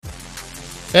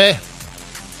Hey,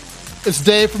 it's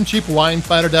Dave from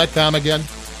CheapWineFinder.com again.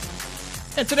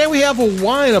 And today we have a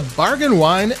wine, a bargain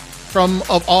wine from,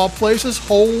 of all places,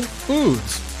 Whole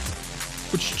Foods,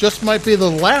 which just might be the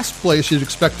last place you'd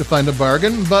expect to find a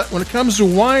bargain. But when it comes to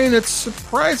wine, it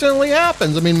surprisingly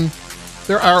happens. I mean,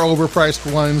 there are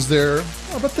overpriced wines there,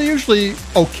 but they're usually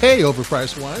okay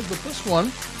overpriced wines. But this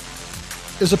one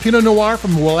is a Pinot Noir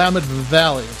from Willamette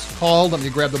Valley. It's called, let me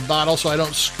grab the bottle so I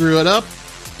don't screw it up,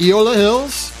 Eola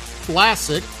Hills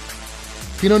Classic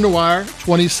Pinot Noir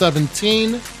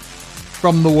 2017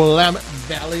 from the Willamette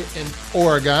Valley in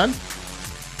Oregon.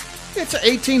 It's an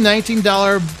 $18,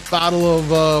 $19 bottle of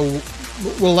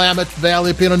Willamette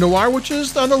Valley Pinot Noir, which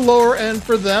is on the lower end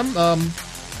for them.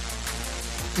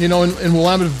 In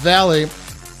Willamette Valley,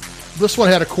 this one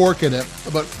had a cork in it,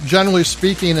 but generally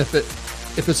speaking, if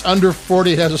it's under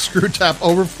 40, it has a screw top.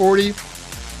 Over 40,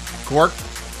 cork,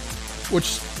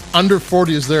 which under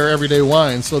 40 is their everyday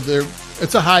wine. So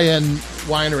it's a high-end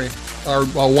winery, or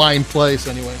a wine place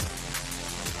anyway.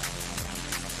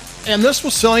 And this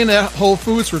was selling at Whole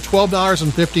Foods for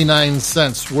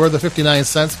 $12.59. Where the 59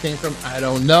 cents came from, I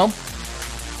don't know.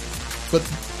 But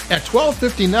at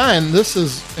 $12.59, this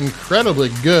is incredibly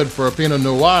good for a Pinot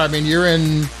Noir. I mean, you're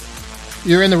in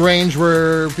the range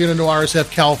where Pinot Noirs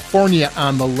have California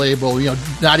on the label. You know,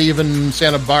 not even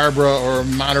Santa Barbara or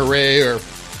Monterey or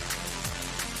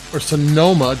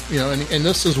Sonoma. You know, and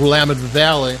this is Willamette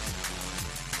Valley.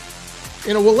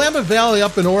 You know, Willamette Valley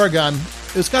up in Oregon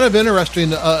is kind of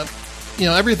interesting.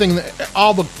 Everything,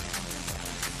 all the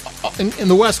in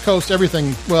the West Coast,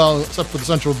 everything, well, except for the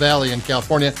Central Valley in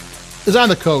California, is on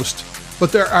the coast.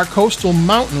 But there are coastal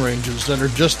mountain ranges that are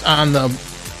just on the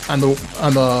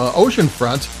ocean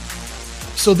front.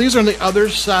 So these are on the other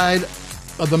side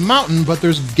of the mountain, but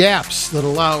there's gaps that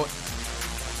allow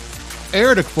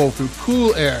air to flow through,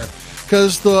 cool air,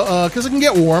 because it can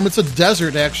get warm. It's a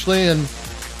desert actually, and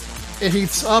it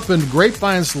heats up, and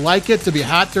grapevines like it to be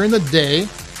hot during the day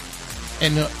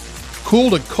and cool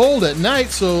to cold at night,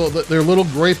 so that their little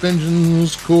grape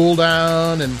engines cool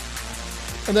down, and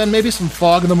then maybe some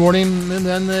fog in the morning, and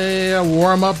then they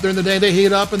warm up during the day, they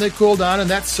heat up, and they cool down, and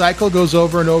that cycle goes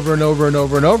over and over and over and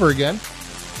over and over again.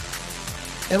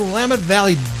 And Willamette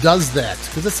Valley does that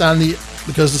because it's on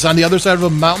the other side of a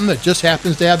mountain that just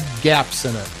happens to have gaps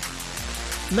in it.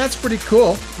 And that's pretty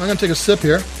cool. I'm going to take a sip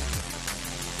here.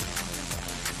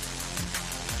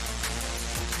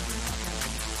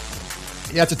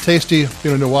 Yeah, it's a tasty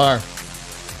Pinot Noir.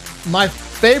 My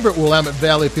favorite Willamette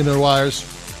Valley Pinot Noirs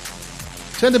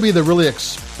tend to be the really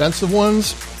expensive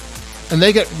ones, and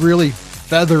they get really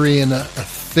feathery and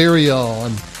ethereal,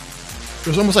 and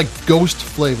there's almost like ghost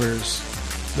flavors.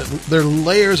 They're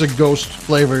layers of ghost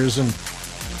flavors, and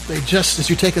they just, as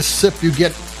you take a sip, you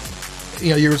get,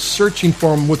 you're searching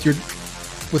for them with your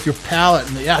palate,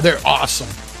 and they're awesome.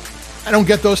 I don't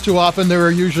get those too often.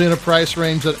 They're usually in a price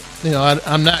range that,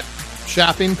 I'm not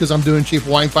shopping because I'm doing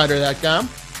CheapWineFinder.com.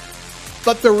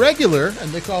 But the regular,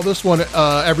 and they call this one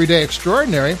Everyday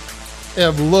Extraordinary, they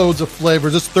have loads of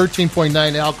flavors. It's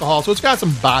 13.9 alcohol, so it's got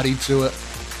some body to it.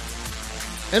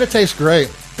 And it tastes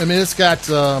great. I mean, it's got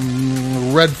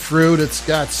red fruit, it's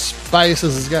got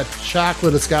spices, it's got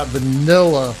chocolate, it's got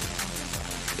vanilla,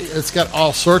 it's got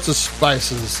all sorts of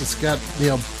spices. It's got,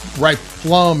 ripe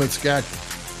plum, it's got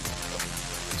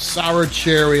sour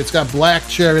cherry, it's got black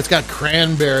cherry, it's got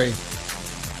cranberry.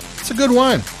 It's a good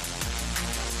wine.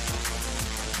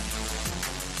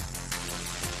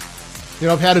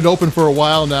 I've had it open for a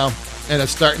while now, and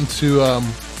it's starting to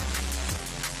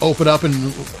open up,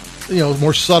 and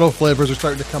more subtle flavors are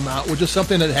starting to come out, which is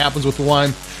something that happens with the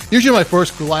wine. Usually my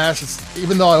first glass,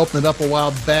 even though I opened it up a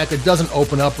while back, it doesn't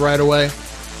open up right away.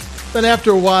 Then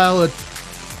after a while,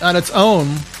 on its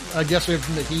own, I guess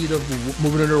from the heat of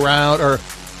moving it around or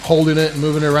holding it and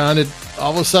moving it around,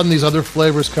 all of a sudden these other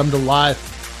flavors come to life.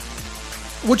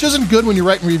 Which isn't good when you're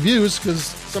writing reviews, because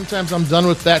sometimes I'm done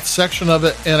with that section of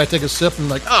it and I take a sip and I'm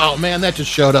like, oh man, that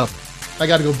just showed up. I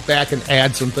got to go back and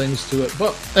add some things to it.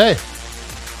 But hey,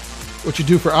 what you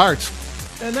do for art.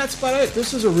 And that's about it.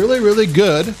 This is a really, really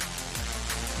good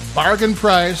bargain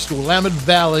priced Willamette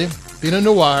Valley Pinot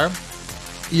Noir.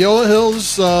 Eola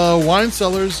Hills Wine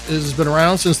Cellars has been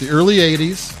around since the early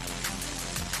 80s.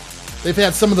 They've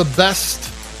had some of the best.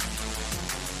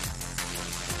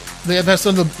 They have had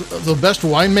some of the best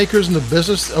winemakers in the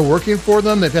business working for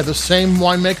them. They've had the same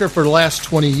winemaker for the last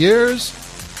 20 years.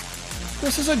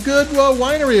 This is a good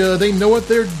winery. They know what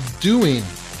they're doing.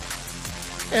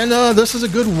 And this is a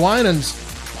good wine. And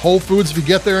Whole Foods, if you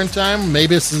get there in time,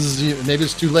 maybe it's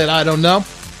too late. I don't know.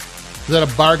 Is that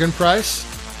a bargain price?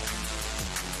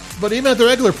 But even at the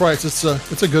regular price, it's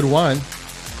a good wine.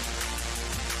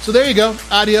 So there you go.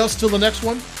 Adios till the next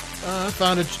one. I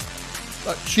found it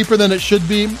cheaper than it should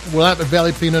be. Willamette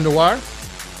Valley Pinot Noir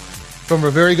from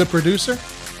a very good producer.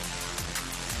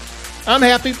 I'm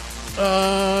happy.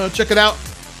 Check it out.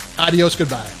 Adios.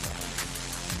 Goodbye.